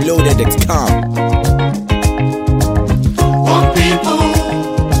from WebLoaded.com. One people,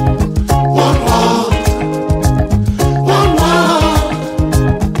 one world, one world,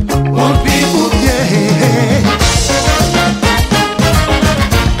 one people, yeah.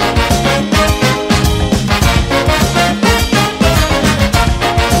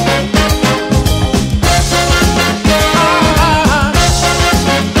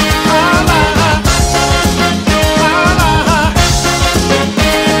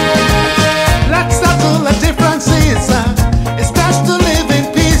 Let's settle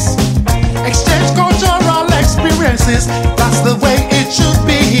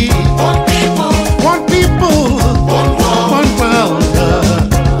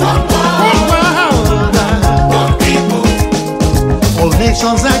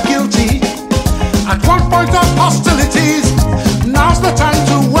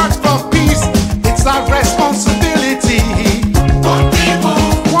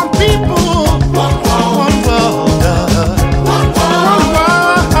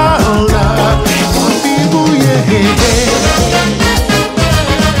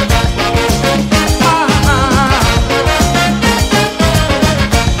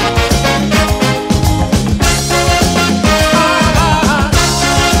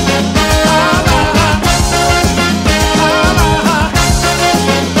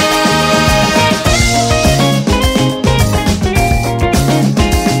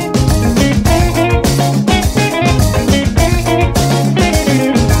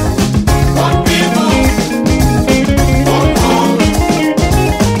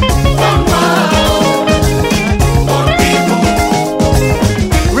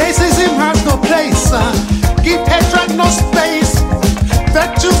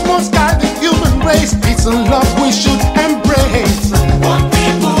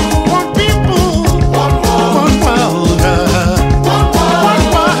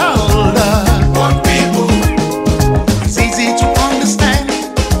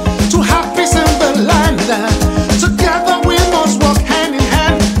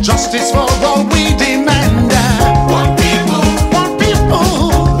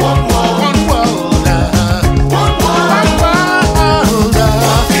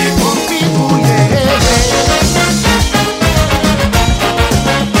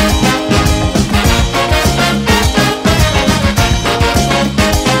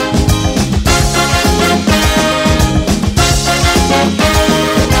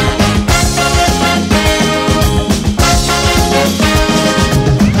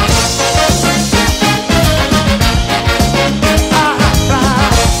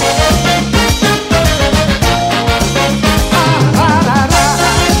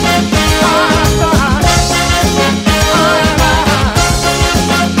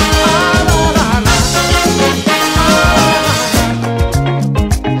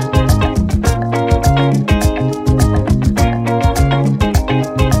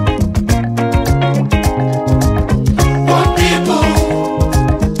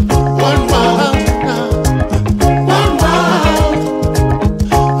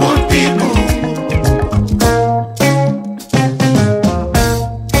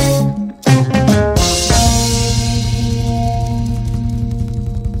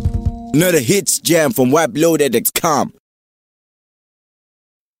Another hits jam from WebLoaded.com.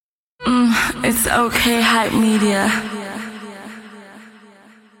 It's okay, hype media.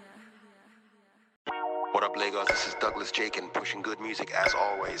 What up, Lagos? This is Douglas Jakin, pushing good music as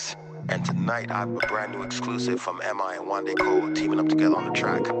always. And tonight I have a brand new exclusive from MI and One Day Cole teaming up together on the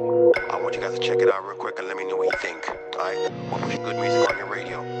track. I want you guys to check it out real quick and let me know what you think. Alright? We're pushing good music on your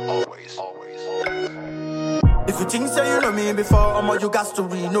radio. Always. If you think say you know me before, you got to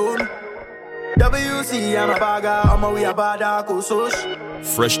re-know me. WC, I'm a bagger, we a bada kusush.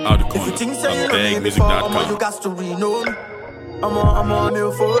 Fresh out the corner. If you think say you know me before, you got to re-know me. I'm a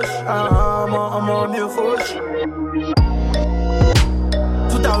meal fush, I'm a meal fush.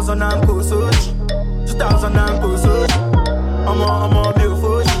 2000 and kusush, 2000 and kusush. I'm a meal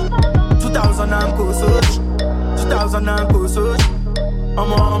fush, 2000 and kusush, 2000 and kusush.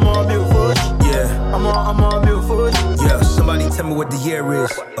 I'm a meal fush. Yeah, I'm a meal fush. Yeah, somebody tell me what the year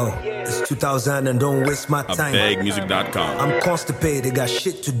is. Oh, it's 2000 and don't waste my time. Bagmusic.com. I'm constipated, got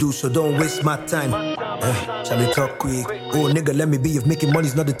shit to do, so don't waste my time. Shall we talk quick? Oh, nigga, let me be if making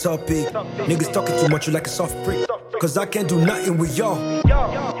money's not the topic. Niggas talking too much, you like a soft prick. Cause I can't do nothing with y'all.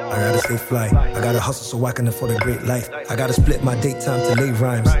 I gotta stay fly. I gotta hustle so I can afford a great life. I gotta split my daytime to lay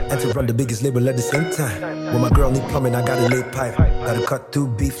rhymes and to run the biggest label at the same time. When my girl need plumbing, I gotta lay pipe. Gotta cut through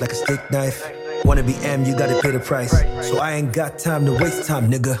beef like a steak knife. Wanna be M, you gotta pay the price. So I ain't got time to waste time,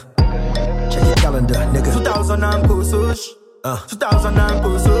 nigga. Check your calendar, nigga. 2000 and kusush. 2000 and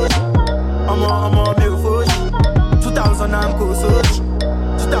kusush. I'm a meal fush. 2000 and kusush.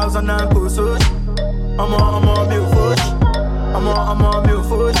 2000 and kusush. I'm a meal fush. I'm a meal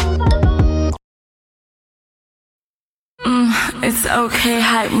fush. It's okay,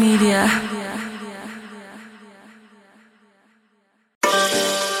 hype media.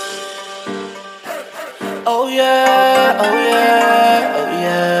 Oh yeah, oh yeah, oh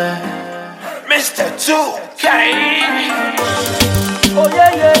yeah. Mr. 2K. Oh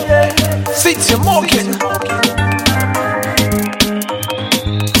yeah, yeah, yeah. City Morgan.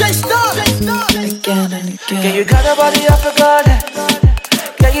 Again and again. Yeah, you got a body of a goddess.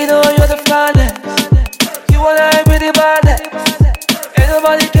 Yeah, you know you're the finest. You wanna be the baddest. Ain't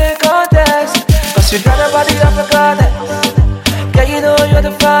nobody can contest. Cause you got a body of a goddess. Yeah, you know you're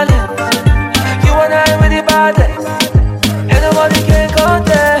the finest. You and I with the baddest. Ain't nobody can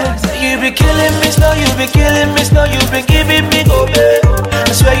contest. You be killing me slow, you be killing me slow. You been giving me go babe.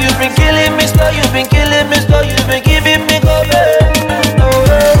 I swear you been killing me slow, you been killing me slow. You been giving me go babe. Oh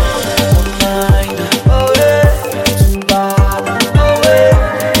yeah, oh yeah, too bad. Oh yeah,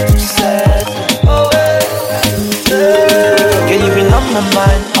 too sad. Oh yeah, yeah, you been on my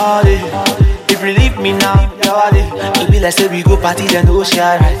mind all day. If you leave me now, you're day. It be like say we go party then no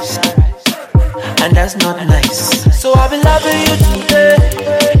share rice. And that's not nice. So I'll be loving you today,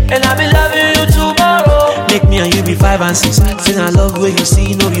 and I'll be loving you tomorrow. Make me and you be 5 and 6. Sing I love where you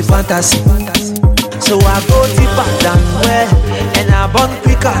see, no be fantasy. So I go deeper than well, and I burn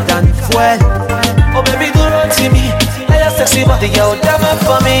quicker than fuel. Oh baby, do run to me. I just sexy body, yo, damn it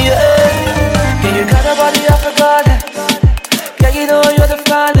for me, yeah. Yeah, you got a body of a goddess. Yeah, you know you're the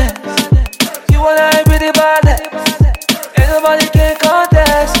finest. You and I be the baddest. Ain't nobody can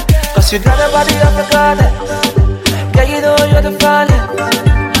contest. Cause you got a body of a goddess. Yeah, you know you're the finest.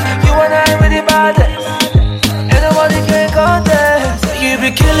 You and I with the baddest. Ain't nobody can contest. You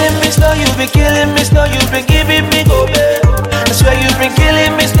be killing me slow, you be killing me slow. You been giving me go babe. I swear you been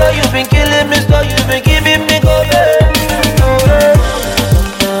killing me slow, you been killing me slow. You been giving me go babe. Oh yeah,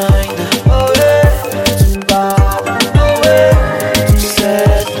 oh yeah, too bad. Oh yeah, too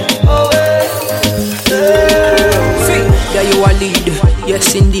sad. Oh yeah, yeah. See, yeah you are lead.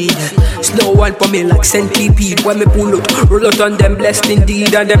 Yes indeed. Slow one for me like centipede. When me pull out, roll out on them blessed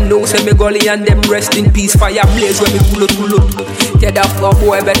indeed. And them know say me gully and them rest in peace. Fire blaze when me pull out. Tell that floor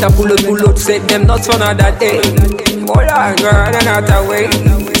boy better pull out. Save them nuts for another day. Hold on girl, another way.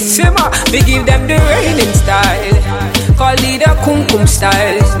 Simmer, we give them the raining style. Call it the kum kum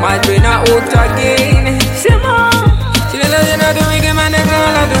style. My brain out again. Simmer, she doesn't know the wicked man, the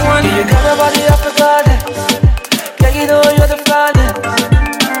girl of the one. You got a body of a goddess. Yeah, you know you're the finest.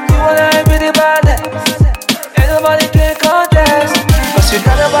 You and I be the baddest. Ain't nobody can contest. Cause you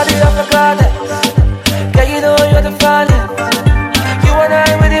got a body of a goddess. Yeah, you know you're the finest. You and I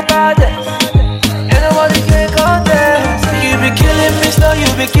be the baddest. Ain't nobody can contest. You be killing me slow, you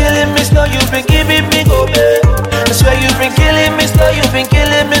be killing me slow. You been giving me go babe. I swear you been killing me slow, you been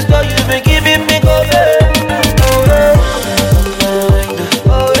killing me slow. You been giving me go babe. Oh yeah,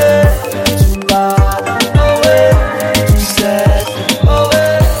 oh yeah, too bad. Oh yeah, too sad. Oh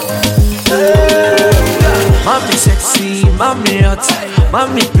yeah, yeah. Mommy sexy, mommy hot.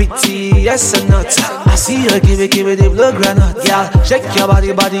 Mommy pretty, yes or not? I see her, give me the blood granite. Yeah, shake your body,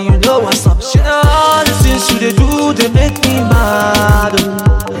 you know what's up. She know all the things you they do, they make me mad.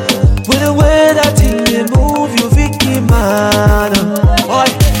 With the way that thing they move, you make me mad.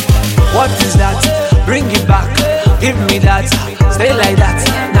 Boy, what is that? Bring it back, give me that. Stay like that,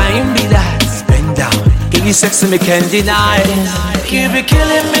 now you be that. Bend down, give you sex and me can't deny. You be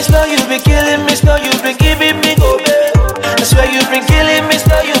killing me slow, you be killing me slow, you be giving me go, babe. I swear you been killing me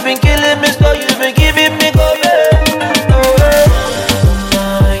slow, you been killing me slow, you been giving me go, babe. Oh, yeah.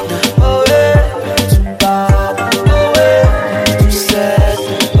 Oh, yeah. Too bad. Oh, yeah. Too sad.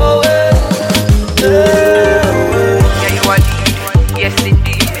 Oh, yeah. Yeah, you are lead, yes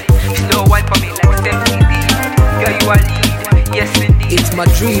indeed. Slow wine for me like 70 beat. Yeah, you are lead, yes indeed. It's my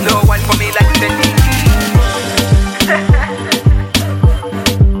dream. Slow wine for me like 70 beat.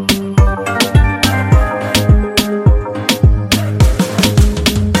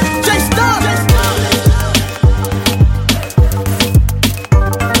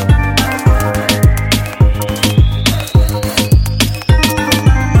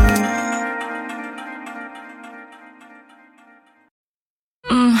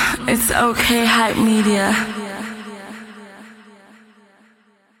 It's okay, hype media.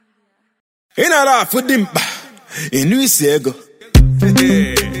 Inara for dimba. Inu isego.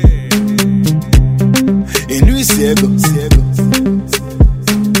 Inu isego.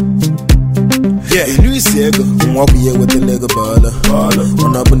 Yeah, inu isego. Walk here with the leg baller.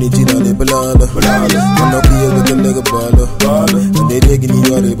 On up on the Gina de Balala. On up here with the leg baller. And they digging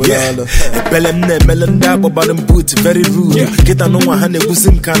you out of Balala. Belem ne melanda bottom boot very rude. Get on one hand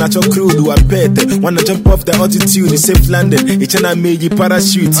busim can at your crew do a pet. Wanna jump off the altitude, safe landing. Each and I made you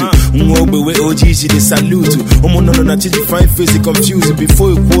parachute. Mwobe we OG she de salute. No chichi fine face confused.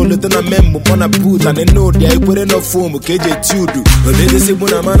 Before you call it on a memo on a boot and they know they put enough form KJ Tudu. But they say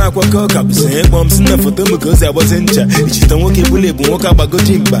when I'm an aqua cock up, say bombs for them because I was in charge. She don't walk a bullet, walk up a go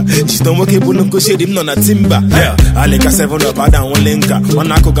timber. She don't walk a bullet, go shade him on a timber. Yeah, I like a 7 up, I down one linker. One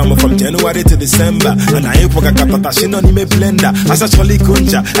Akogama from January to December. And I ain't poker capata, she don't need blender. As a Charlie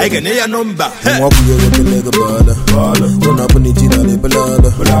Concha, I can hear your number. Walk here with the leg of baller. One up on the Gina de Balala.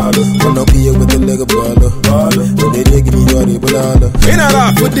 One up here with the leg of baller. And they digging you out of Balala. In a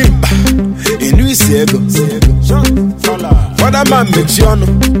laugh with him. In New Sego. What a man makes you know.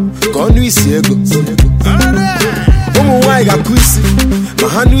 Go New Sego. Why got Quissy?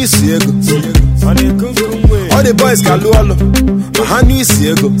 Mahanu is Sego. All the boys got Lualo. Mahanu is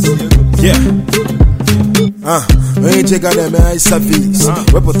Sego. Yeah. When you check out them ice service,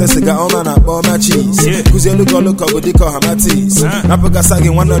 we put this guy on and up all my cheese. Cause you look up with the call hamatis. Napagasagi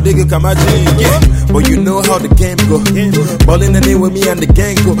one of the Kamaji. Yeah, but you know how the game go. Ballin' the name with me and the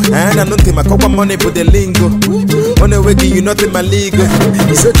gang go. And I don't think my couple money for the lingo. On the way, you nothing my legal.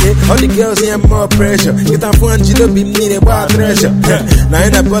 It's okay, all the girls here more pressure. Get on phone, you don't be needed wild treasure. Now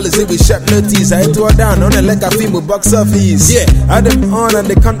in a policy we shot notice. I tore down on a like a film box office. Yeah, I them on and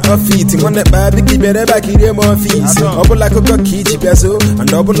they can't off eating. On that baby, keep it back here more fees. Double like a kichi peso. And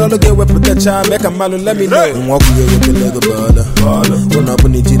double all again we put the charm, make a malo, let me know. Walk here with the leg of baller. One up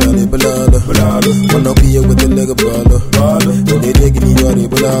on the Gina de Balala. One up here with the leg of baller. And they digging you out of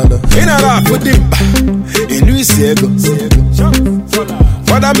Balala. In a laugh with him. In New Sego.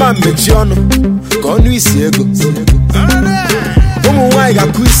 What a man makes you know. Go New Sego. Why got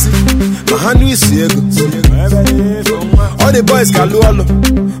Quissy? Mahanu is Sego. All the boys got Lualo.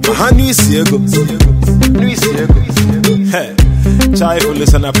 Mahanu is Sego. New Sego. Hey, Chai for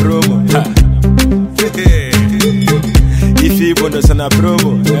listen a promo. If you want to listen a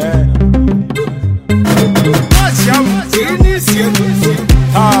promo. What's your New Sego?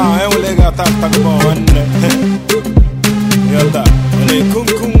 I only got that talk about one. Yada, and a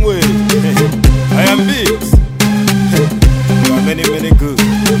kum way. I am big. You are many good.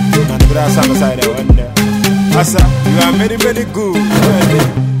 And grass on the side of one. Asa, you are many good.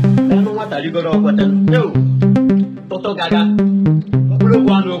 What are you going to put in? No, Toto Gaga. Blue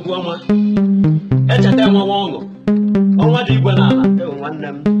one of woman. It's a demo wongo. Oh, what do you want? One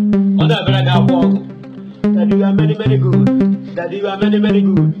them. On the Braga walk. That you are many good. That you are many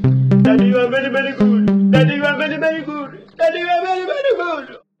good. That you are many good. That you are many good. That you are many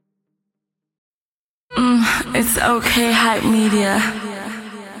good. It's okay, hype media.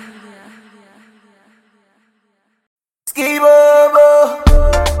 Ski Bobo.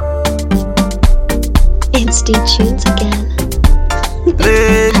 It's D Tunes again.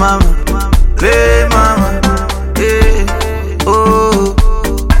 Hey mama, yeah, oh,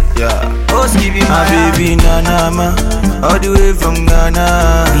 yeah. Oh, Skippy, my baby Nana, all the way from Ghana.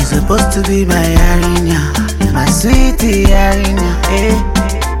 He's supposed to be my arena. my sweetie Arina,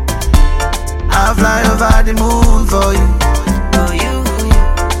 I'll fly over the moon for you.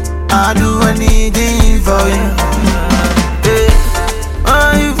 I'll do anything for you.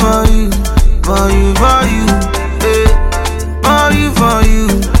 For you, for you, for you, for you, for you,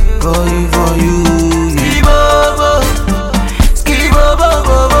 for you, for you. Skibobo, skibobo,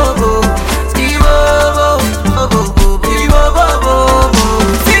 bobo, skibobo, bobo, skibobo.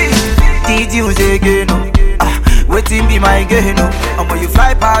 See, did you say again? Waiting be my game, no. And when you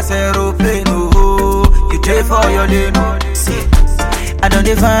fly past aeroplane, oh, you pay for your lane. See, I don't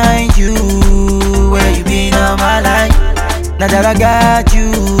define you where you been all my life. Now that I got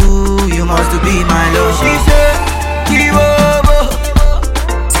you, you must be my love. She said, Skibobo,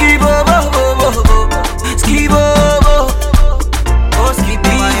 Skibobo, Skibobo, oh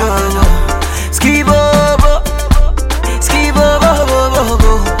Skibobo, Skibobo, Skibobo,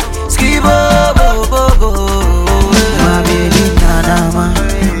 Skibobo. My baby Nana,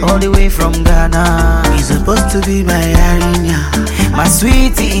 all the way from Ghana. He's supposed to be my Arina, my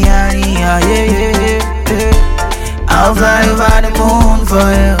sweetie Arina, yeah. I'll fly over the moon for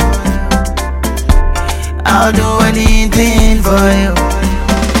you. I'll do anything for you.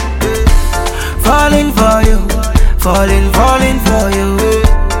 Falling for you, falling for you,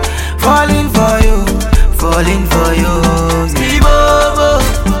 falling for you, falling for you. Skibobo,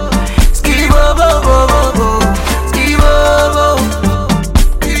 skibobo, bobo, skibobo,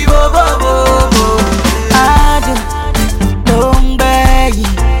 skibobo. I don't beg you,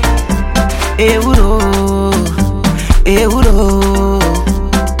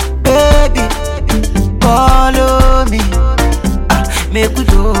 baby, follow me. Make we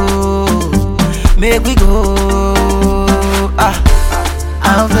go.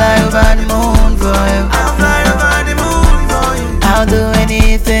 I'll fly over the moon for you. I'll do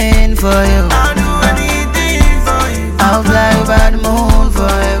anything for you. I'll fly over the moon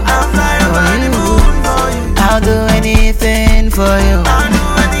for you. I'll do anything for you.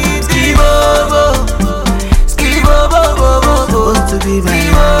 Skibobo, supposed to be my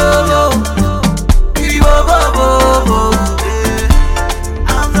love.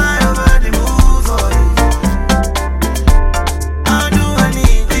 I'll fly over the moon for you. I'll do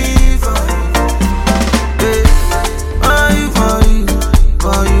anything for you. For you, for you,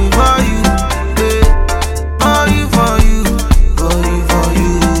 for you, for you. For you, for you, for you, for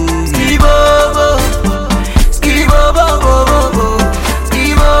you. Skibobo, skibobo, bobo,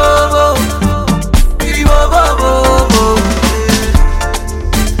 skibobo, skibobo.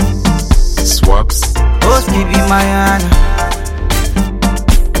 Swaps. Oh, Skibi Mayana.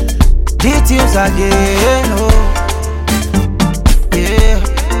 Details again, oh. Yeah.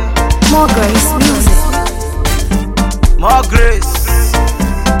 More Grace music. More Grace.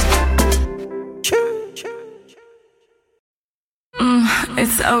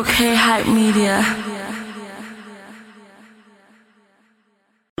 It's okay, hype media.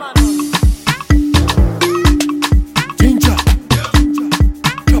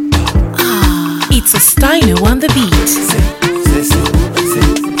 It's a Steino on the beat.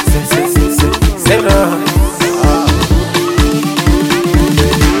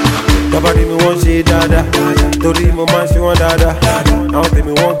 Nobody me want say dada. Tori mo man she want dada. I want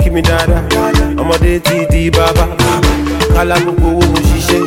me want keep me dada. I'm a day TD baba. Kala mo go mo